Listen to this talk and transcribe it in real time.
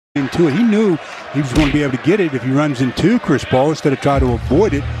into it. He knew he was going to be able to get it if he runs into Chris Paul instead of try to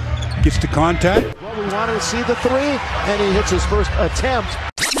avoid it. Gets to contact. Well, we wanted to see the three, and he hits his first attempt.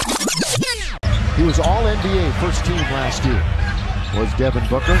 He was all NBA first team last year. Was Devin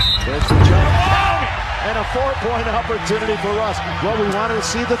Booker. There's the jump. And a 4-point opportunity for Russ. Well, we wanted to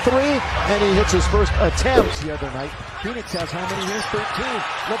see the three, and he hits his first attempt the other night. Phoenix has how many here? 13.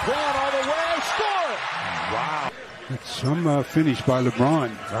 LeBron all the way. Score! Wow. Some finish by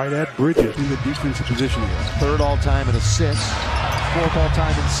LeBron right at Bridges in the defensive position here. Third all-time in assists. Fourth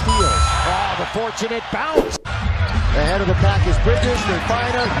all-time in steals. Oh, the fortunate bounce. Ahead of the pack is Bridges. They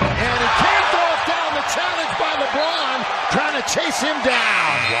find him, and he can't throw it down. The challenge by LeBron, trying to chase him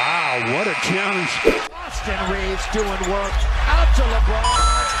down. Wow, what a challenge. Austin Reeves doing work. Out to LeBron.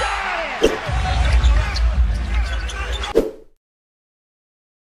 Got it!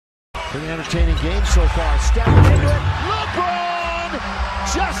 Pretty entertaining game so far. Stepping into it. LeBron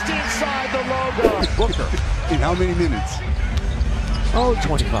just inside the logo. Booker. In how many minutes? Oh,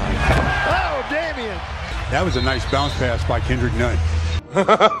 25. Oh, Damian. That was a nice bounce pass by Kendrick Nunn. We're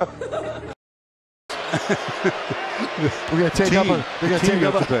going to take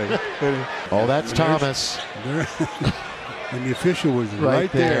up a thing. Oh, that's Thomas. And the official was right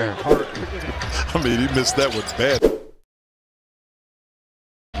there. I mean, he missed that one bad.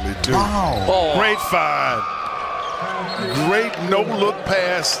 Wow. Oh. Great find. Great no-look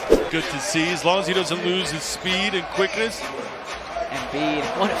pass. Good to see, as long as he doesn't lose his speed and quickness. Embiid,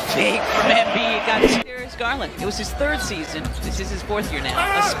 what a fake from Embiid. Got Darius Garland. It was his third season. This is his fourth year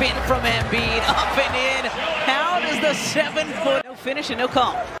now. A spin from Embiid, up and in. How does the 7-foot? No finish and no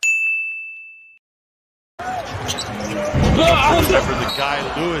call. Remember the Guy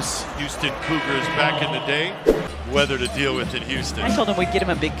Lewis Houston Cougars back in the day? Weather to deal with in Houston. I told him we'd get him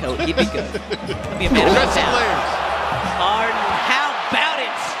a big coat. He'd be good. He'd be a man of town. Harden, how about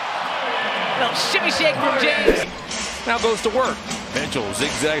it? Little shimmy shake from James. Now goes to work. Mitchell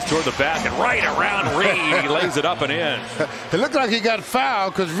zigzags toward the back and right around Reed. He lays it up and in. It looked like he got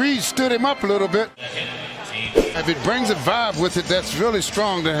fouled because Reed stood him up a little bit. If it brings a vibe with it, that's really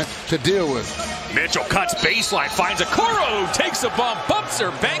strong to deal with. Mitchell cuts baseline, finds Okoro, who takes a bump, bumps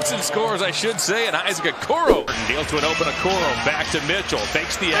or banks and scores, I should say, and Isaac Okoro deals to an open Okoro, back to Mitchell,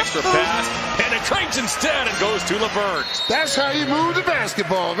 fakes the extra pass, penetrates instead and goes to LeVert. That's how you move the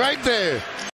basketball, right there.